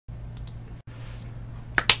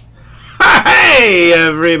Hey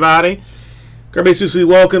everybody, Garbage Suicide,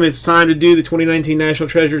 welcome. It's time to do the 2019 National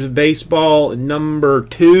Treasures of Baseball number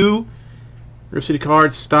 2, Rip City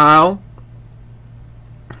Cards style.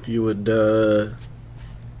 If you would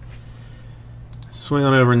swing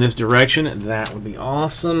on over in this direction, that would be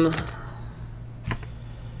awesome.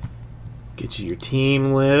 Get you your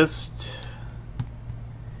team list.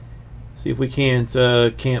 See if we can't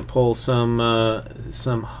pull some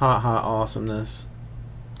hot awesomeness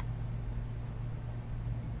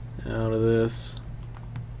out of this.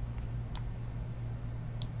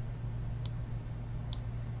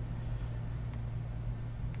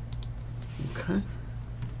 Okay.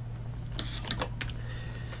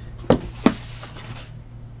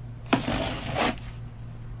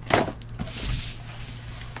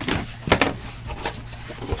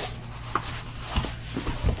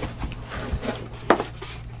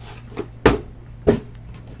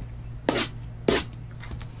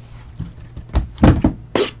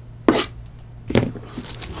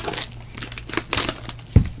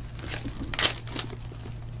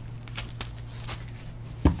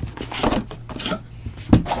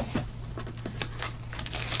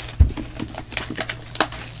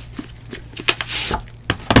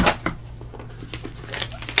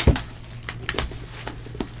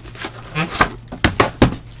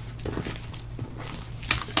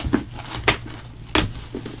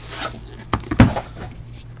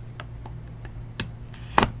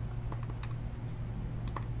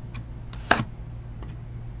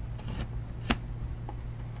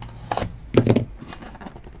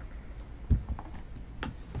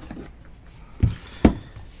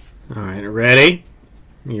 All right, ready?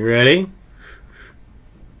 You ready?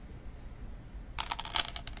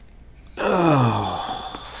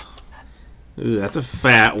 Oh, ooh, that's a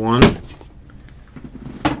fat one.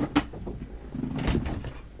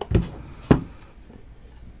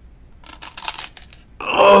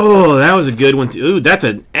 Oh, that was a good one too. Ooh, that's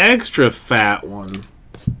an extra fat one.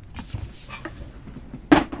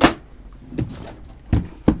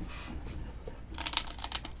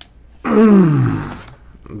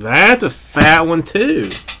 That's a fat one too.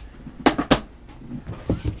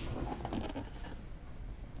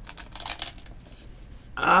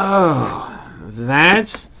 Oh,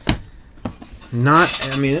 that's not.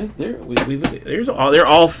 I mean, that's there. They're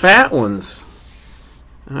all fat ones.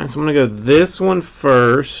 All right, so I'm gonna go this one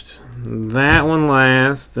first, that one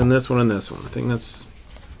last, then this one and this one. I think that's.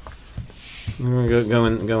 I'm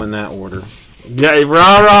gonna go in that order. Yeah,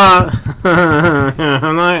 rah rah.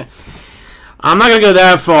 I'm not gonna go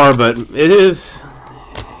that far, but it is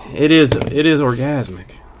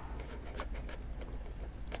orgasmic.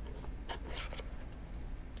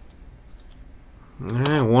 All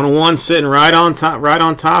right, 101 sitting right on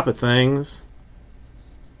top of things.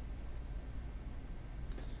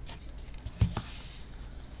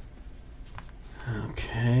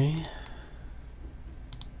 Okay.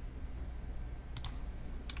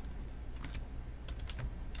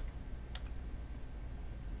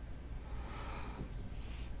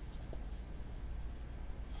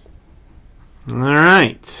 All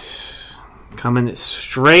right, coming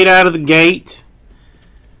straight out of the gate.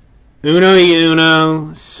 Uno y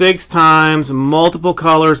uno, 6 times, multiple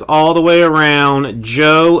colors all the way around.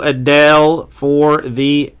 Joe Adele for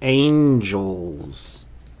the Angels.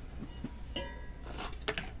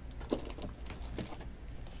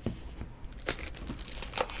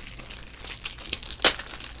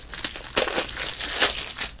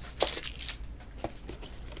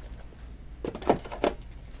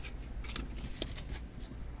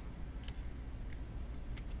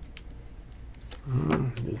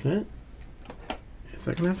 Is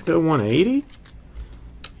that gonna have to go 180?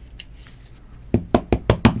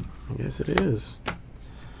 I guess it is.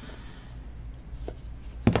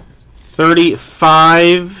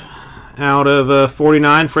 35 out of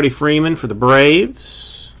 49. Freddie Freeman for the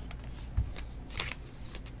Braves.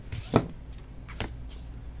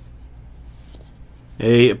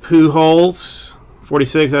 A Pujols,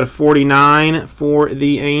 46 out of 49 for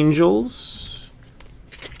the Angels.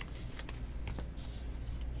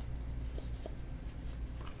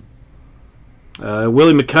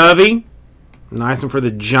 Willie McCovey, nice one for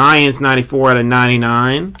the Giants, 94 out of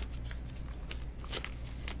 99.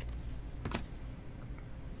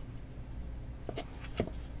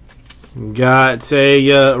 Got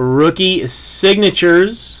a rookie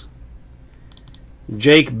signatures.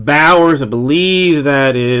 Jake Bowers, I believe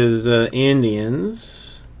that is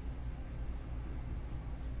Indians.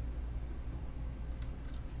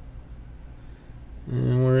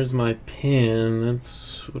 And where's my pen?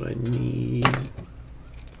 That's what I need.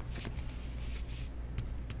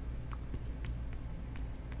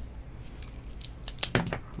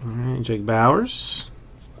 All right, Jake Bowers.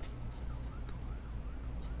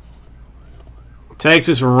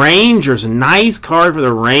 Texas Rangers. Nice card for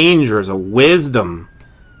the Rangers. A Wisdom.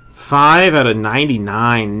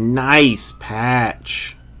 5/99. Nice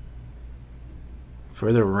patch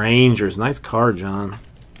for the Rangers. Nice card, John.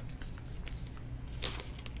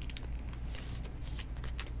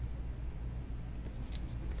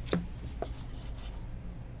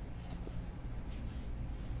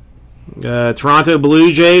 Toronto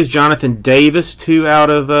Blue Jays, Jonathan Davis,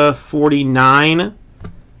 2/49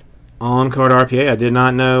 on card RPA. I did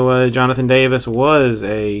not know Jonathan Davis was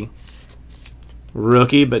a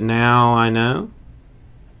rookie, but now I know.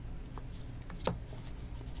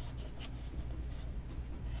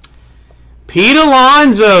 Pete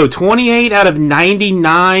Alonso,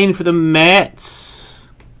 28/99 for the Mets.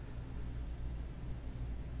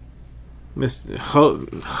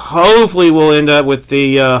 Hopefully we'll end up with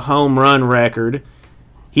the home run record.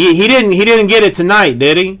 He didn't get it tonight,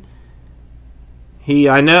 did he?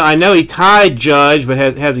 I know he tied Judge, but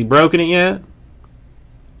has he broken it yet?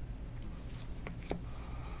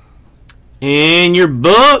 In your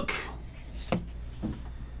book,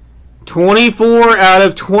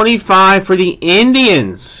 24/25 for the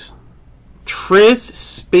Indians. Tris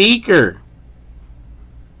Speaker.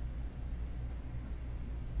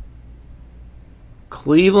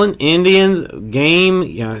 Cleveland Indians game,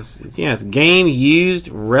 it's game used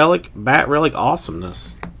relic, bat relic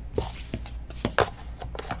awesomeness.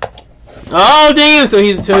 Oh damn! So he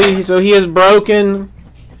has broken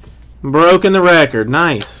the record.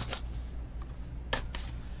 Nice.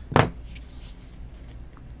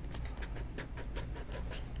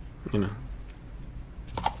 You know,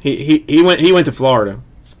 he went to Florida.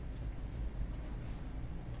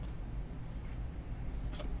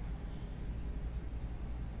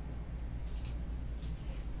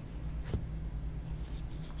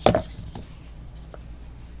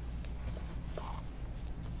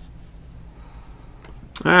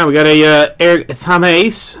 All right, we got a Eric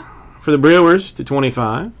Thomas for the Brewers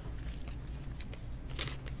 /25.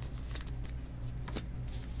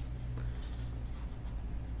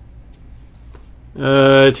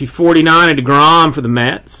 /49 a DeGrom for the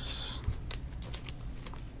Mets.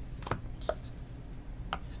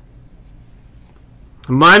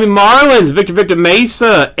 Miami Marlins, Victor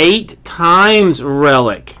Mesa, 8 times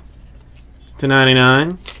relic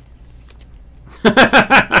 /99.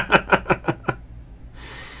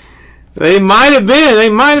 They might have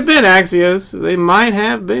been Axios. They might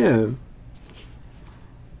have been.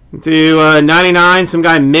 /99, some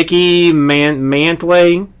guy Mickey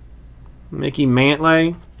Mantley. Mickey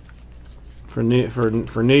Mantley for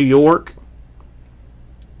New York.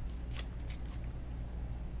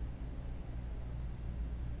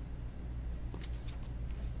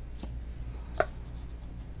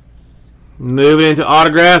 Moving into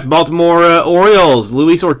autographs, Baltimore Orioles,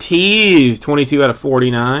 Luis Ortiz,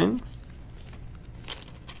 22/49.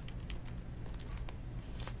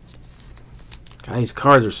 God, these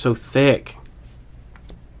cards are so thick.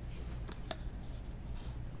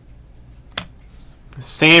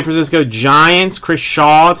 San Francisco Giants, Chris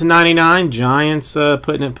Shaw /99. Giants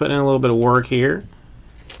putting in a little bit of work here.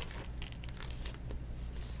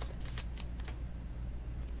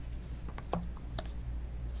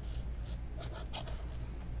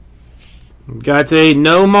 Got a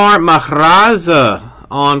Nomar Mahraza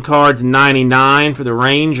on cards /99 for the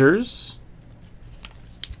Rangers.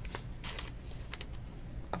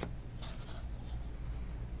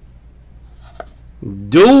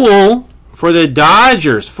 Duel for the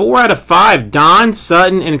Dodgers, 4/5. Don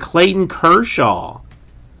Sutton and Clayton Kershaw.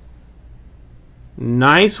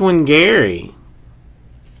 Nice one, Gary.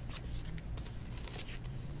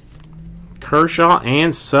 Kershaw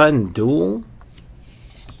and Sutton duel.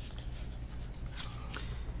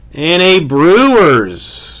 And a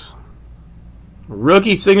Brewers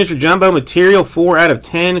rookie signature jumbo material,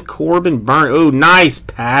 4/10. Corbin Burns. Oh, nice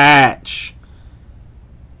patch.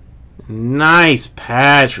 Nice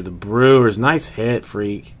patch for the Brewers. Nice hit,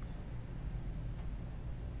 freak.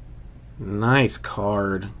 Nice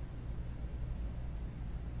card.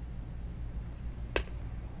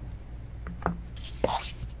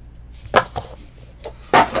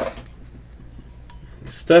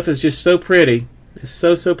 Stuff is just so pretty. It's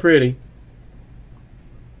so pretty.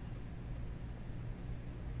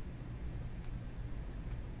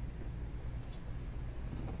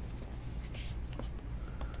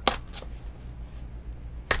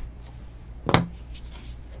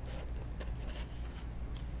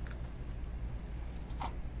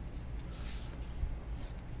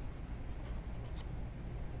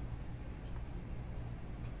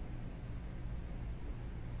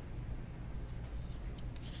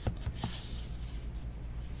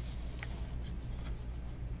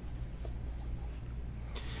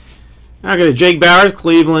 I got a Jake Bowers,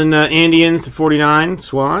 Cleveland Indians to 49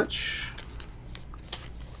 swatch.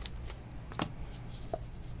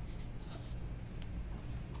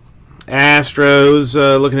 Astros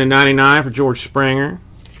looking at 99 for George Springer.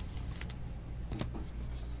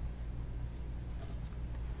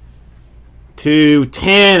 To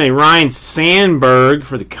 10, a Ryan Sandberg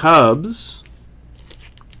for the Cubs.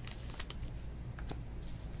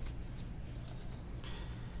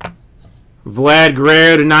 Vlad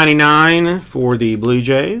Guerrero to 99 for the Blue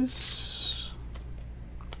Jays.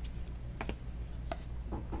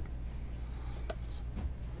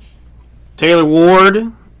 Taylor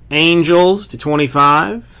Ward, Angels to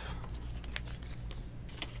 25.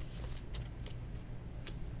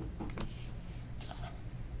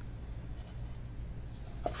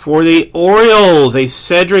 For the Orioles, a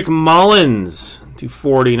Cedric Mullins to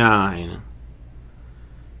 49.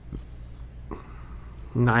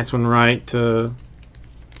 Nice one, right on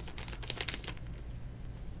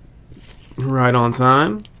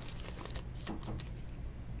time.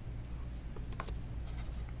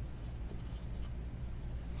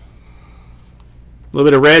 A little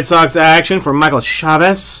bit of Red Sox action for Michael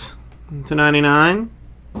Chavez to 99.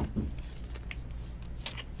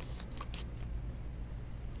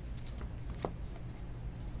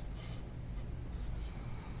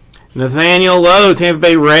 Nathaniel Lowe, Tampa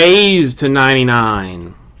Bay Rays to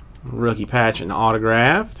 99. Rookie patch and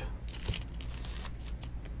autographed.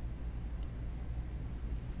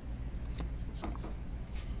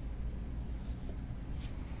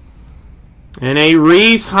 And a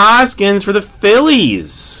Rhys Hoskins for the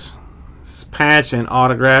Phillies. This patch and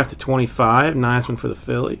autographed to 25. Nice one for the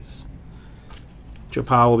Phillies. Joe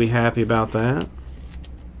Powell will be happy about that.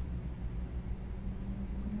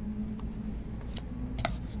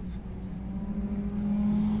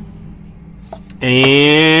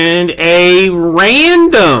 And a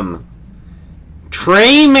random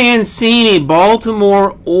Trey Mancini,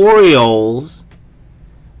 Baltimore Orioles,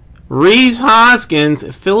 Rhys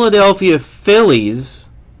Hoskins, Philadelphia Phillies,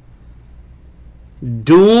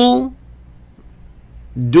 dual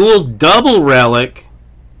double relic,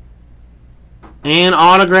 and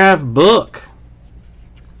autograph book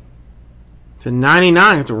to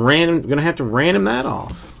 99. Gonna have to random that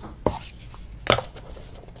off.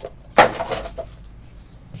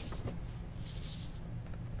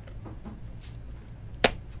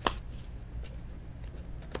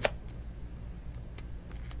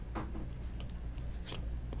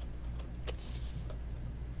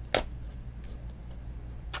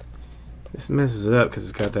 This messes it up because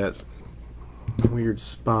it's got that weird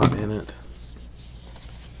spot in it.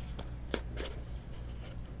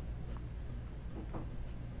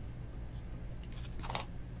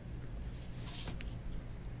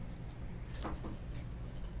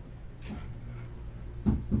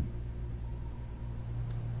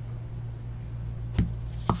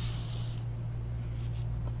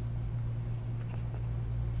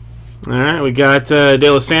 All right, we got De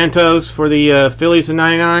Los Santos for the Phillies in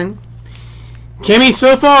 99. Kimmy,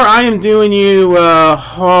 so far I am doing you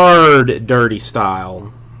hard dirty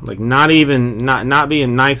style, like not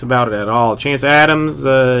being nice about it at all. Chance Adams,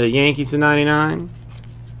 Yankees in 99.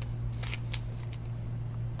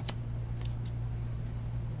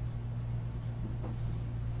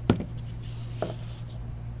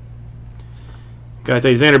 Got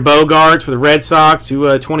Xander Bogaerts for the Red Sox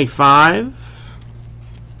to 25.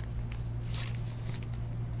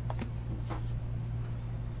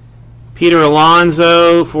 Peter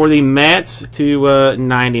Alonso for the Mets to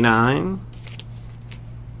 99.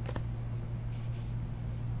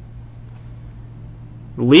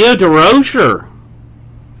 Leo DeRocher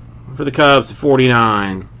for the Cubs to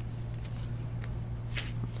 49.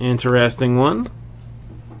 Interesting one.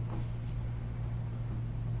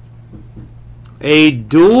 A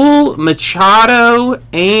dual Machado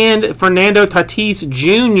and Fernando Tatis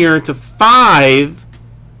Jr. to 5.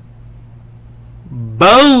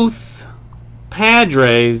 Both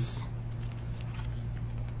Padres.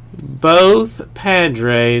 Both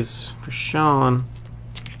Padres for Sean.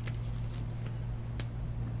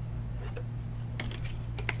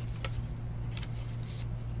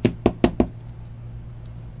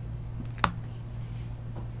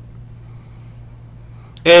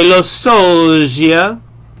 Elosogia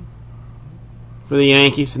for the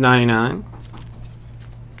Yankees to 99.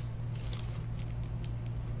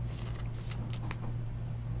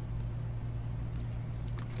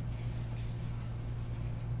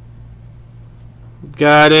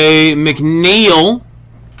 Got a McNeil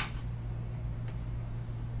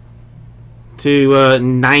to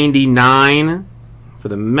 99 for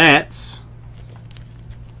the Mets.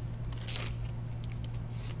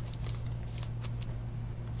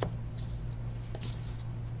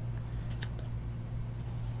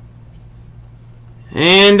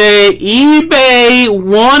 And a eBay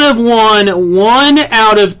 1 of 1, 1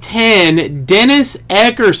 out of 10, Dennis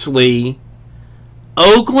Eckersley,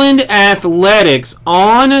 Oakland Athletics,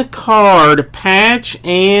 on card, patch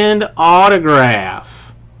and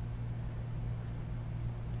autograph.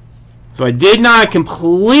 So I did not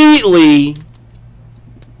completely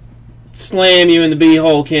slam you in the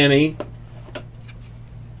b-hole, Kenny.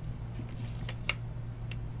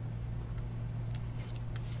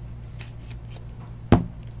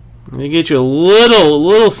 They get you a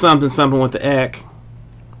little something with the Eck.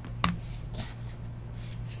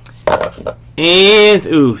 And,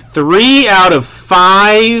 ooh, 3 out of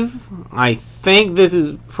 5. I think this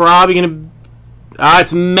is probably going to...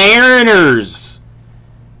 it's Mariners.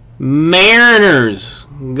 Mariners.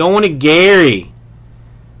 Going to Gary.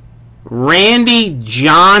 Randy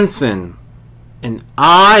Johnson. An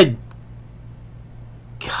odd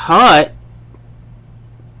cut.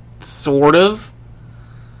 Sort of.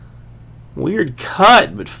 Weird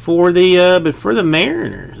cut, but for the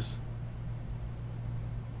Mariners.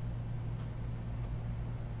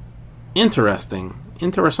 Interesting.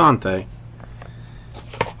 Interessante.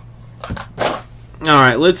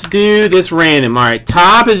 Alright, let's do this random. Alright,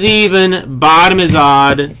 top is even, bottom is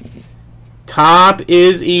odd. Top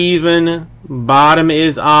is even, bottom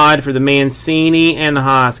is odd for the Mancini and the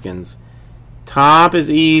Hoskins. Top is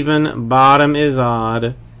even, bottom is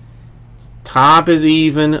odd. Top is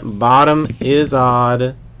even, bottom is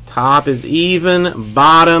odd. Top is even,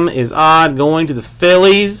 bottom is odd. Going to the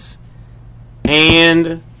Phillies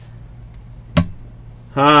and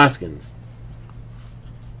Hoskins.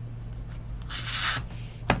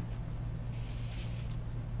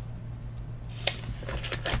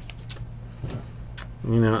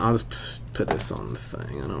 You know, I'll just put this on the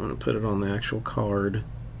thing. I don't want to put it on the actual card.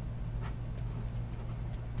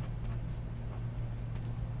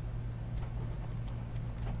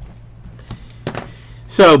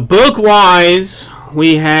 So, book-wise,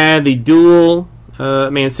 we had the dual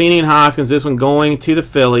Mancini and Hoskins, this one going to the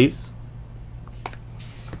Phillies.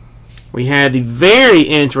 We had the very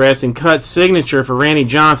interesting cut signature for Randy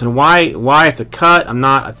Johnson. Why it's a cut, I'm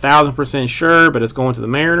not 1,000% sure, but it's going to the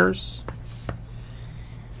Mariners.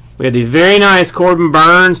 We had the very nice Corbin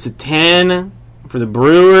Burns to 10 for the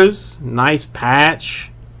Brewers. Nice patch.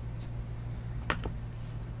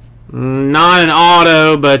 Not an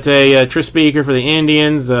auto, but a Tris Speaker for the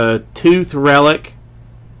Indians. A tooth relic,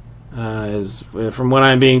 is from what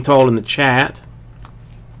I'm being told in the chat.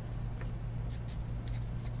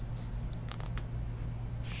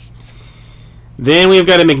 Then we've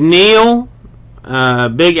got a McNeil,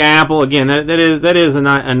 Big Apple. Again, that is a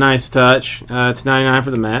nice touch. It's 99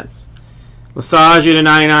 for the Mets. Lesage to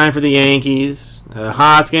 99 for the Yankees.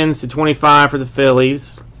 Hoskins to 25 for the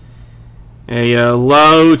Phillies. A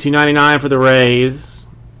Lowe to 99 for the Rays.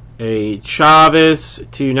 A Chavez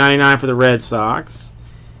to 99 for the Red Sox.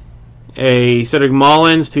 A Cedric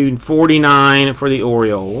Mullins to 49 for the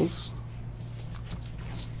Orioles.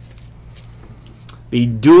 The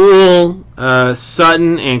dual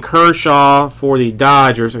Sutton and Kershaw for the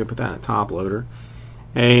Dodgers. I can put that in a top loader.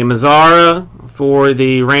 A Mazzara for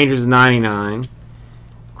the Rangers 99.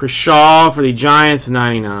 Kershaw for the Giants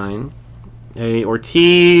 99. A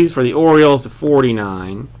Ortiz for the Orioles to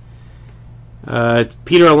 49.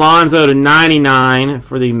 Peter Alonso to 99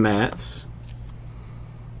 for the Mets.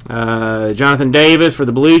 Jonathan Davis for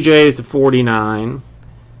the Blue Jays to 49.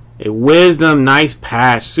 A Wisdom, nice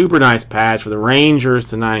patch, super nice patch for the Rangers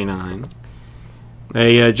to 99.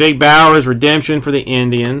 A Jake Bauers redemption for the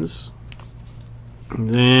Indians. And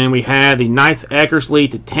then we had the nice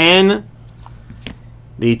Eckersley to 10.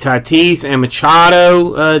 The Tatis and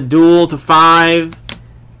Machado duel to 5.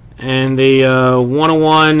 And the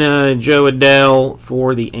 101 Joe Adele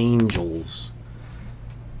for the Angels.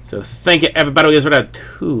 So thank you, everybody. That's what I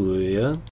do.